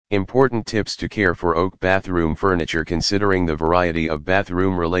Important tips to care for oak bathroom furniture. Considering the variety of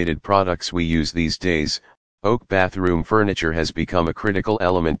bathroom-related products we use these days, oak bathroom furniture has become a critical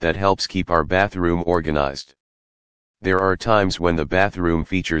element that helps keep our bathroom organized. There are times when the bathroom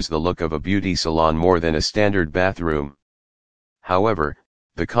features the look of a beauty salon more than a standard bathroom. However,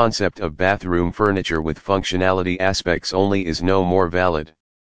 the concept of bathroom furniture with functionality aspects only is no more valid.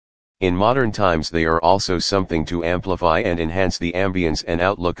 In modern times they are also something to amplify and enhance the ambience and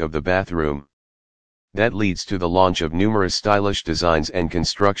outlook of the bathroom. That leads to the launch of numerous stylish designs and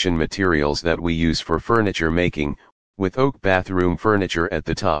construction materials that we use for furniture making, with oak bathroom furniture at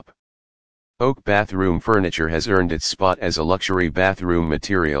the top. Oak bathroom furniture has earned its spot as a luxury bathroom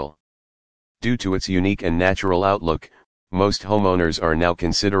material. Due to its unique and natural outlook, most homeowners are now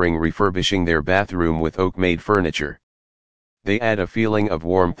considering refurbishing their bathroom with oak-made furniture. They add a feeling of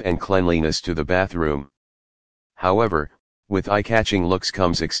warmth and cleanliness to the bathroom. However, with eye-catching looks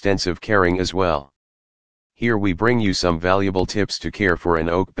comes extensive caring as well. Here we bring you some valuable tips to care for an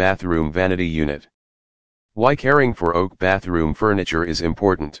oak bathroom vanity unit. Why caring for oak bathroom furniture is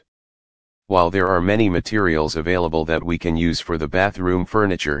important. While there are many materials available that we can use for the bathroom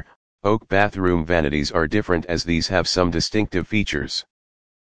furniture, oak bathroom vanities are different as these have some distinctive features.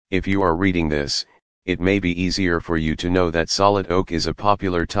 If you are reading this, it may be easier for you to know that solid oak is a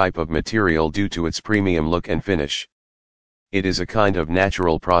popular type of material due to its premium look and finish. It is a kind of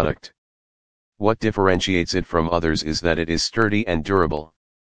natural product. What differentiates it from others is that it is sturdy and durable.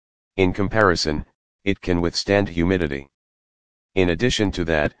 In comparison, it can withstand humidity. In addition to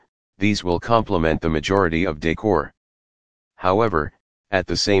that, these will complement the majority of decor. However, at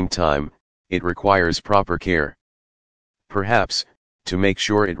the same time, it requires proper care. Perhaps, to make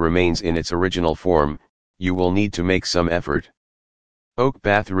sure it remains in its original form, you will need to make some effort. Oak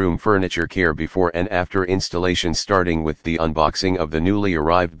bathroom furniture care before and after installation. Starting with the unboxing of the newly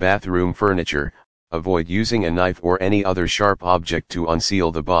arrived bathroom furniture, avoid using a knife or any other sharp object to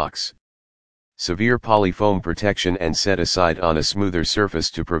unseal the box. Severe polyfoam protection and set aside on a smoother surface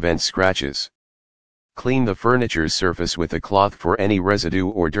to prevent scratches. Clean the furniture's surface with a cloth for any residue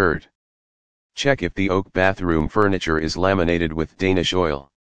or dirt. Check if the oak bathroom furniture is laminated with Danish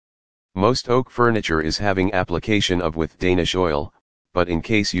oil. Most oak furniture is having application of with Danish oil, but in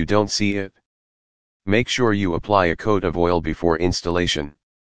case you don't see it, make sure you apply a coat of oil before installation.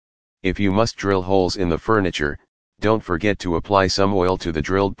 If you must drill holes in the furniture, don't forget to apply some oil to the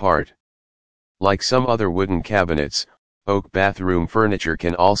drilled part. Like some other wooden cabinets, oak bathroom furniture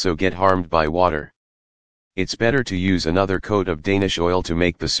can also get harmed by water. It's better to use another coat of Danish oil to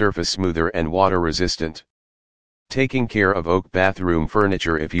make the surface smoother and water resistant. Taking care of oak bathroom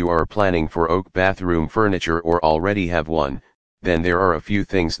furniture. If you are planning for oak bathroom furniture or already have one, then there are a few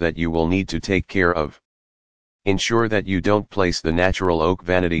things that you will need to take care of. Ensure that you don't place the natural oak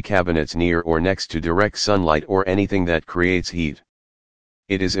vanity cabinets near or next to direct sunlight or anything that creates heat.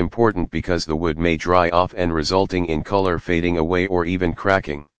 It is important because the wood may dry off and resulting in color fading away or even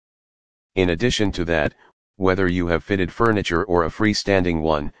cracking. In addition to that, whether you have fitted furniture or a freestanding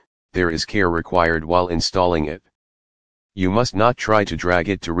one, there is care required while installing it. You must not try to drag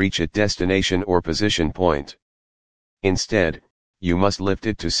it to reach its destination or position point. Instead, you must lift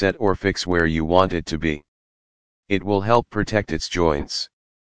it to set or fix where you want it to be. It will help protect its joints.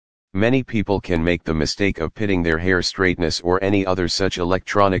 Many people can make the mistake of pitting their hair straightness or any other such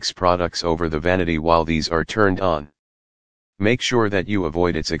electronics products over the vanity while these are turned on. Make sure that you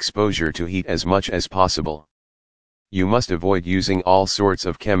avoid its exposure to heat as much as possible. You must avoid using all sorts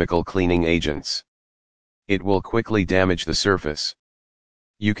of chemical cleaning agents. It will quickly damage the surface.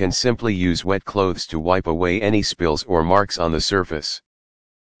 You can simply use wet clothes to wipe away any spills or marks on the surface.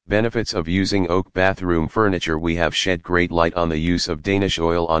 Benefits of using oak bathroom furniture. We have shed great light on the use of Danish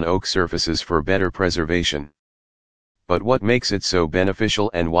oil on oak surfaces for better preservation. But what makes it so beneficial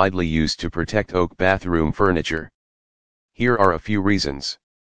and widely used to protect oak bathroom furniture? Here are a few reasons.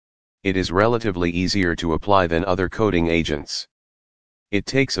 It is relatively easier to apply than other coating agents. It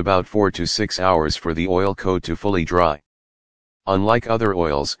takes about 4 to 6 hours for the oil coat to fully dry. Unlike other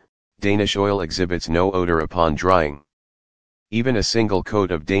oils, Danish oil exhibits no odor upon drying. Even a single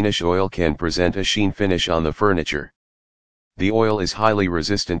coat of Danish oil can present a sheen finish on the furniture. The oil is highly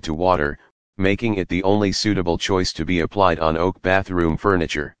resistant to water, making it the only suitable choice to be applied on oak bathroom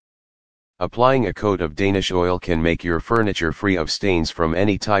furniture. Applying a coat of Danish oil can make your furniture free of stains from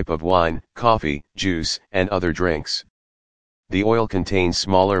any type of wine, coffee, juice, and other drinks. The oil contains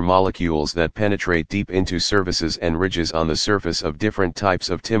smaller molecules that penetrate deep into surfaces and ridges on the surface of different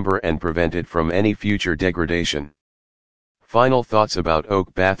types of timber and prevent it from any future degradation. Final thoughts about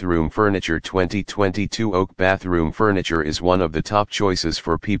Oak Bathroom Furniture 2022. Oak bathroom furniture is one of the top choices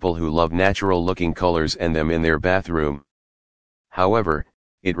for people who love natural looking colors and them in their bathroom. However,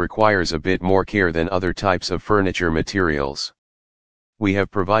 it requires a bit more care than other types of furniture materials. We have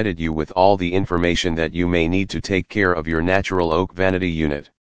provided you with all the information that you may need to take care of your natural oak vanity unit.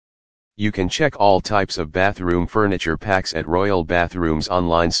 You can check all types of bathroom furniture packs at Royal Bathrooms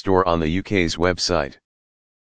online store on the UK's website.